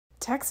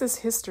Texas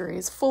history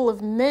is full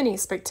of many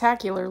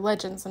spectacular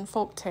legends and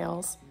folk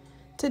tales.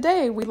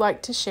 Today we'd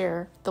like to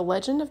share the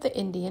legend of the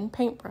Indian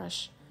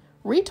paintbrush,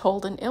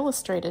 retold and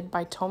illustrated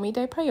by Tommy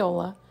de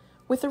Paola,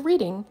 with a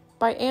reading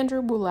by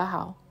Andrew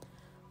Bulahau.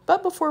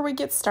 But before we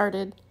get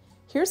started,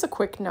 here's a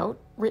quick note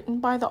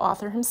written by the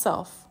author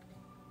himself.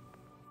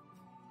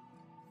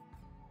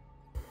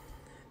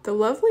 The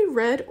lovely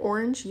red,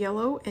 orange,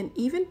 yellow, and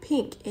even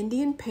pink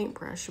Indian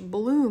paintbrush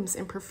blooms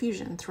in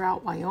profusion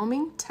throughout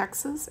Wyoming,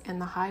 Texas,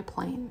 and the High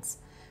Plains,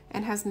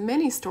 and has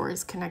many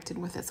stories connected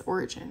with its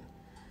origin.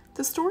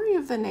 The story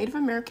of the Native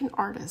American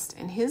artist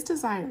and his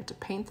desire to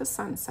paint the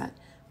sunset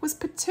was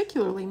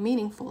particularly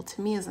meaningful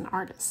to me as an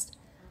artist.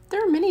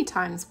 There are many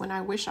times when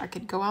I wish I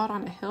could go out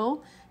on a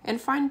hill and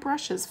find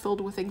brushes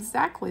filled with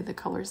exactly the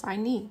colors I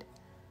need.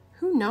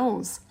 Who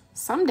knows?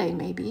 Someday,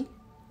 maybe.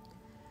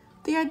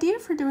 The idea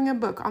for doing a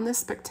book on this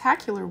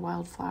spectacular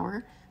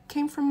wildflower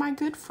came from my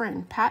good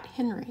friend Pat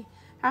Henry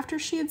after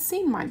she had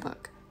seen my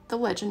book, The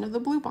Legend of the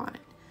Bluebonnet,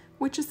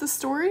 which is the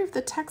story of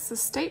the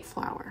Texas state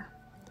flower.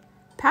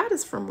 Pat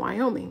is from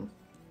Wyoming,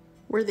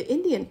 where the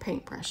Indian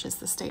paintbrush is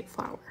the state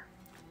flower.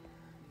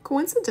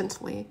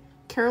 Coincidentally,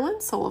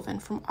 Carolyn Sullivan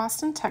from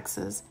Austin,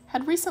 Texas,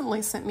 had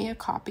recently sent me a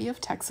copy of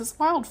Texas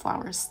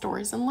Wildflowers,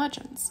 Stories and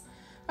Legends,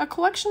 a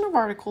collection of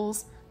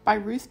articles by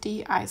Ruth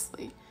D.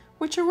 Isley,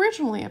 which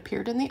originally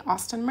appeared in the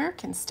Austin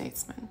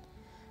American-Statesman.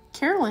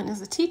 Carolyn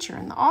is a teacher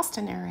in the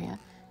Austin area,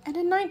 and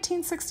in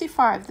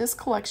 1965 this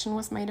collection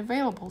was made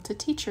available to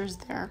teachers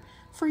there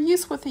for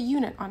use with a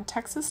unit on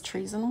Texas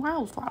trees and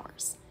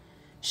wildflowers.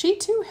 She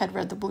too had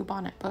read the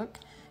Bluebonnet book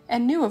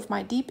and knew of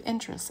my deep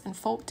interest in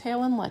folk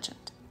tale and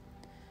legend.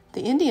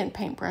 The Indian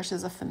paintbrush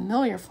is a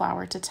familiar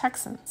flower to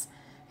Texans,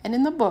 and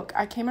in the book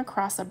I came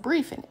across a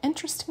brief and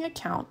interesting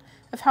account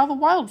of how the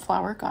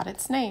wildflower got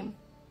its name.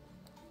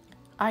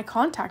 I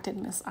contacted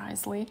Miss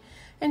Isley,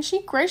 and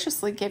she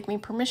graciously gave me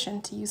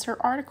permission to use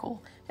her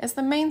article as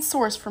the main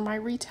source for my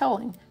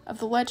retelling of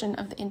the legend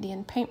of the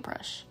Indian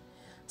paintbrush.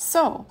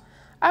 So,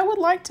 I would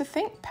like to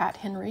thank Pat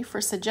Henry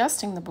for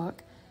suggesting the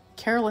book,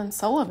 Carolyn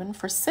Sullivan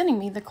for sending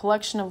me the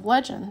collection of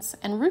legends,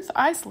 and Ruth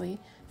Isley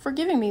for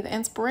giving me the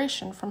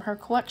inspiration from her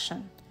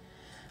collection.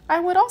 I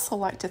would also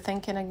like to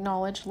thank and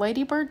acknowledge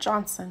Lady Bird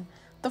Johnson,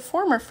 the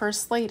former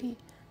First Lady,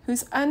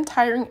 whose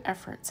untiring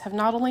efforts have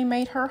not only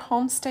made her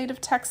home state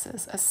of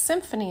Texas a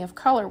symphony of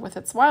color with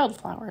its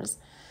wildflowers,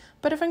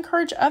 but have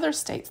encouraged other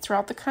states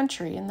throughout the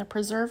country in the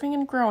preserving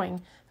and growing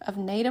of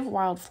native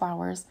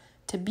wildflowers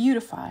to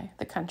beautify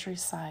the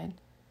countryside.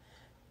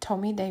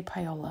 Tommy de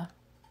Paola.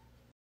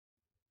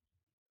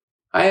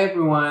 Hi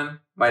everyone,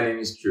 my name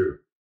is Drew.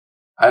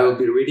 I will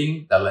be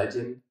reading The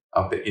Legend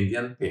of the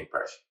Indian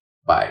Paintbrush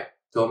by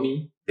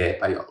Tommy de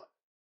Paola.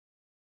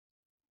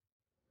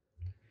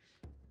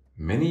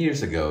 Many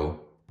years ago,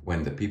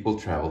 when the people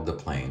traveled the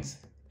plains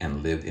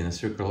and lived in a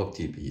circle of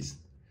teepees,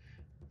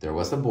 there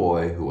was a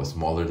boy who was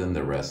smaller than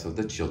the rest of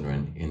the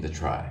children in the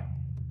tribe.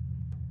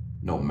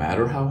 No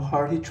matter how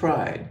hard he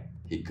tried,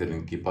 he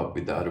couldn't keep up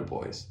with the other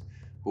boys,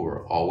 who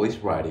were always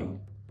riding,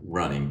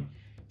 running,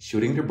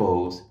 shooting their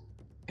bows,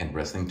 and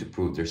wrestling to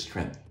prove their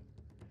strength.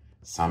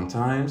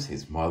 Sometimes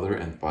his mother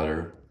and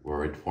father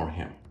worried for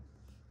him.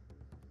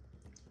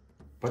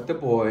 But the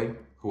boy,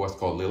 who was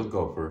called Little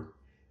Gopher,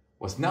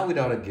 was not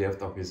without a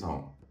gift of his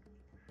own.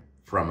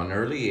 From an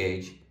early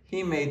age,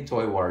 he made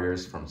toy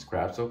warriors from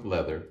scraps of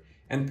leather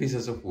and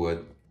pieces of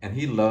wood, and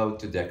he loved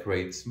to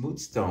decorate smooth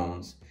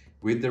stones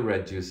with the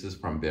red juices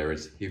from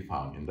berries he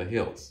found in the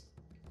hills.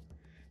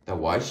 The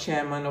wise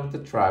shaman of the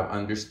tribe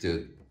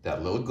understood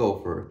that Little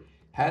Gopher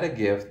had a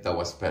gift that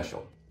was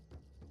special.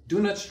 Do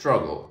not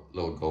struggle,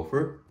 Little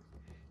Gopher.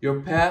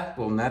 Your path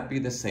will not be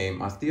the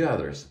same as the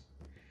others.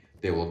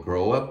 They will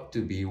grow up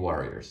to be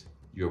warriors.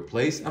 Your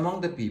place among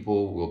the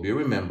people will be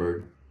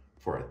remembered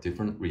for a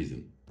different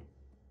reason.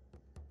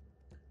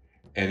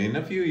 And in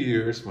a few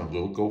years, when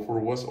Little Gopher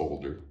was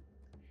older,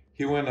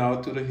 he went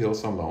out to the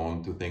hills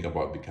alone to think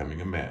about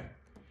becoming a man,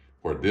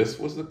 for this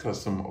was the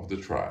custom of the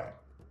tribe.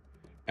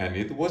 And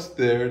it was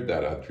there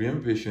that a dream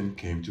vision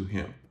came to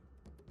him.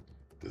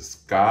 The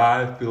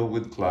sky filled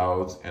with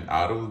clouds, and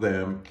out of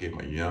them came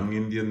a young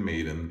Indian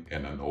maiden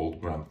and an old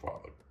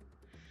grandfather.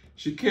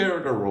 She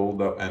carried a rolled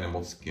up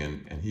animal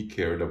skin, and he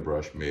carried a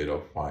brush made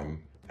of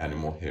fine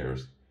animal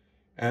hairs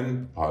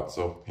and pots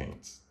of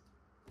paints.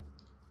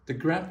 The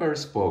grandfather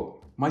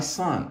spoke, "My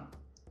son,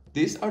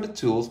 these are the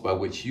tools by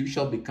which you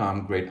shall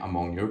become great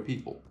among your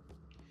people.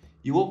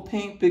 You will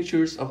paint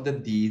pictures of the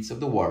deeds of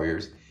the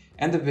warriors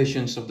and the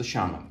visions of the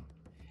shaman,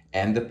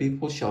 and the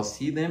people shall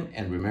see them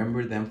and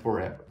remember them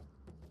forever."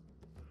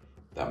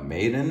 The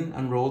maiden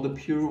unrolled a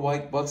pure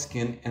white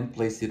buckskin and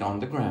placed it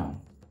on the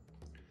ground.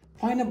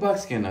 "Find a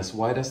buckskin as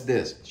white as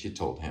this," she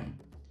told him.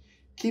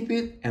 "Keep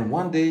it, and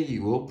one day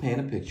you will paint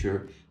a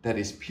picture that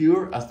is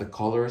pure as the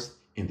colors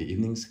in the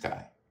evening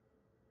sky."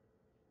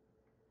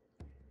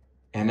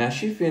 And as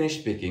she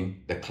finished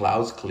speaking, the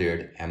clouds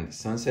cleared and the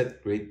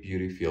sunset's great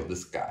beauty filled the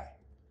sky.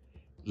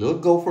 Little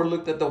Gopher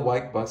looked at the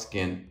white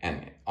buckskin,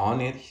 and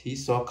on it he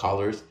saw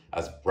colors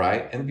as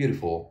bright and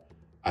beautiful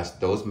as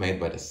those made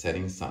by the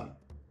setting sun.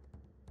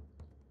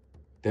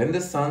 Then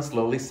the sun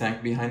slowly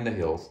sank behind the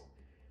hills,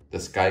 the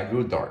sky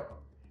grew dark,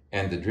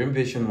 and the dream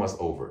vision was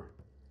over.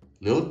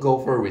 Little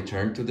Gopher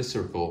returned to the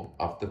circle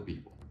of the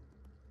people.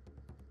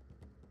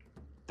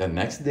 The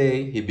next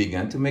day, he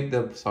began to make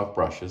the soft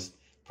brushes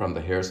from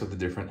the hairs of the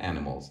different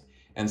animals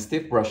and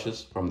stiff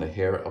brushes from the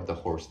hair of the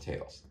horse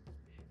tails.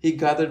 He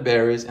gathered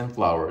berries and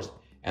flowers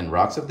and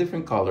rocks of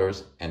different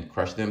colors and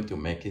crushed them to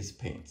make his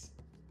paints.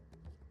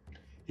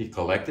 He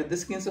collected the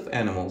skins of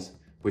animals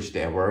which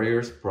the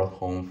warriors brought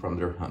home from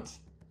their hunts.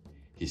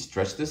 He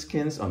stretched the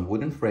skins on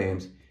wooden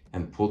frames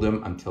and pulled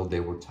them until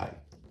they were tight.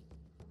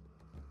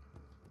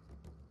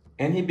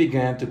 And he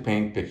began to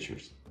paint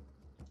pictures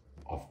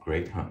of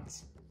great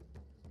hunts,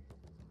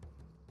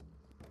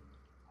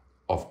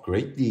 of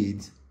great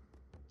deeds,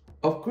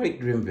 of great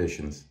dream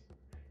visions,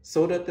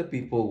 so that the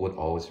people would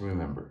always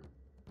remember.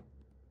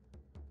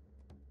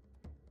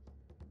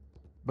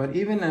 But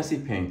even as he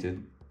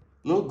painted,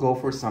 Little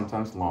Gopher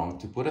sometimes longed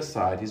to put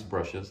aside his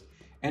brushes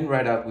and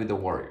ride out with the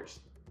warriors.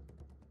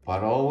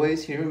 But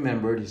always he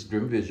remembered his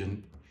dream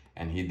vision,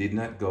 and he did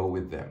not go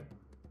with them.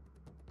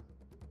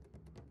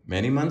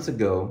 Many months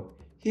ago,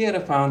 he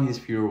had found his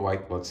pure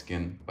white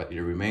buckskin, but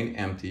it remained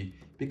empty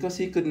because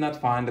he could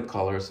not find the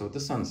colors of the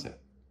sunset.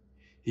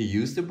 He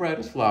used the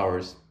brightest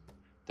flowers,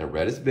 the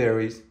reddest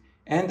berries,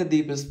 and the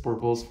deepest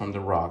purples from the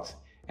rocks,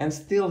 and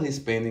still his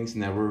paintings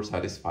never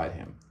satisfied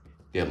him.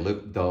 They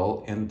looked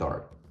dull and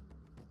dark.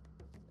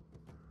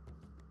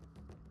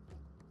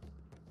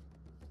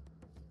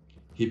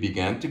 He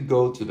began to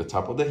go to the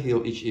top of the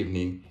hill each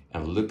evening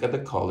and look at the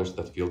colors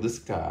that filled the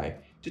sky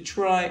to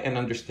try and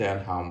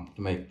understand how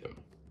to make them.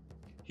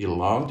 He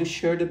longed to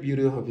share the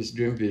beauty of his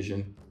dream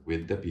vision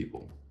with the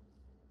people.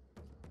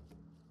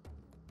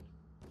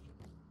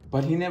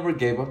 But he never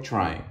gave up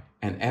trying,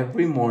 and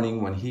every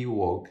morning when he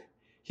woke,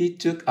 he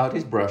took out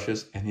his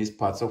brushes and his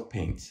pots of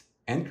paints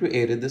and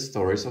created the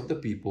stories of the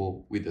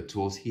people with the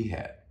tools he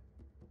had.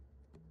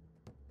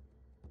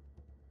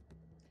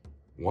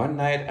 One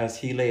night as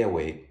he lay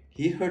awake,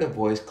 he heard a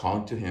voice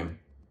calling to him,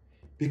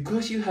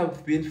 "Because you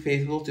have been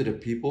faithful to the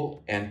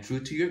people and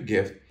true to your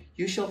gift,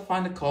 you shall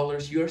find the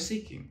colors you are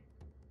seeking.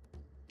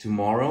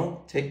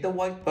 Tomorrow, take the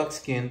white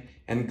buckskin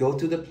and go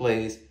to the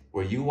place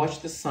where you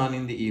watch the sun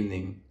in the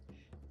evening.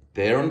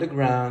 There on the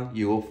ground,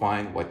 you will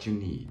find what you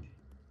need."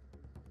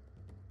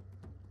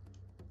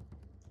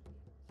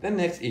 The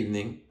next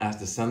evening, as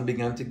the sun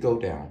began to go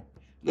down,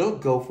 Little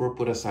Gopher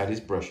put aside his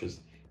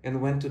brushes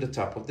and went to the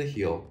top of the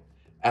hill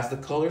as the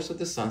colors of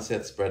the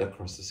sunset spread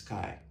across the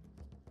sky.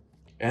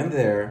 And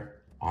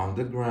there, on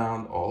the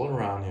ground all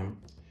around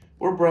him,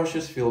 were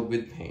brushes filled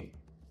with paint,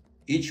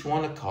 each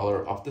one a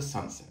color of the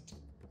sunset.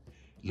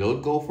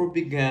 Little Gopher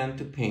began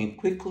to paint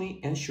quickly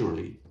and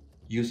surely,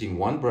 using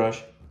one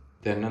brush,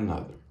 then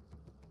another.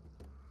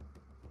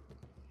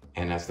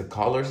 And as the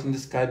colors in the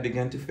sky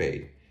began to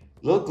fade,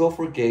 Little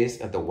Gopher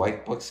gazed at the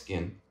white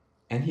buckskin,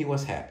 and he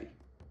was happy.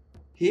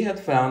 He had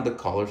found the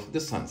colors of the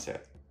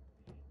sunset.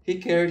 He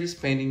carried his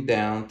painting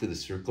down to the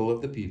circle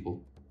of the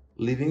people,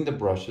 leaving the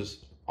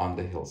brushes on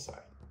the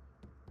hillside.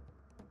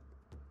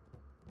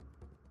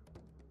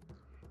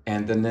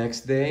 And the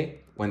next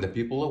day, when the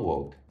people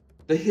awoke,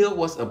 the hill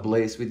was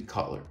ablaze with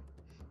color,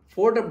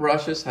 for the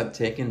brushes had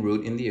taken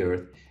root in the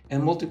earth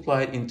and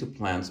multiplied into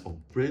plants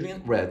of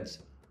brilliant reds,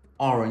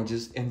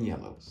 oranges, and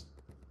yellows.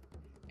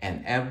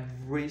 And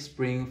every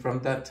spring from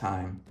that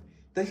time,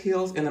 the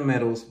hills and the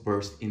meadows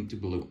burst into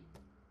bloom.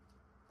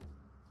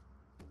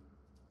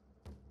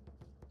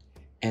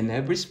 And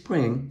every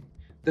spring,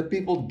 the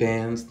people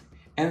danced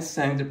and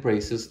sang the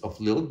praises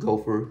of Little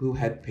Gopher who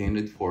had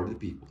painted for the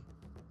people.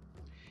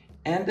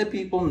 And the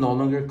people no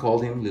longer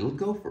called him Little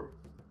Gopher,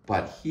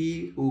 but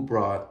he who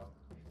brought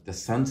the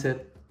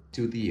sunset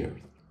to the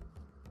earth.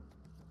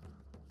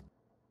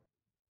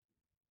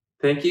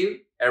 Thank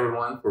you,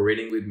 everyone, for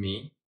reading with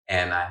me,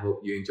 and I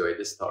hope you enjoyed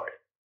the story.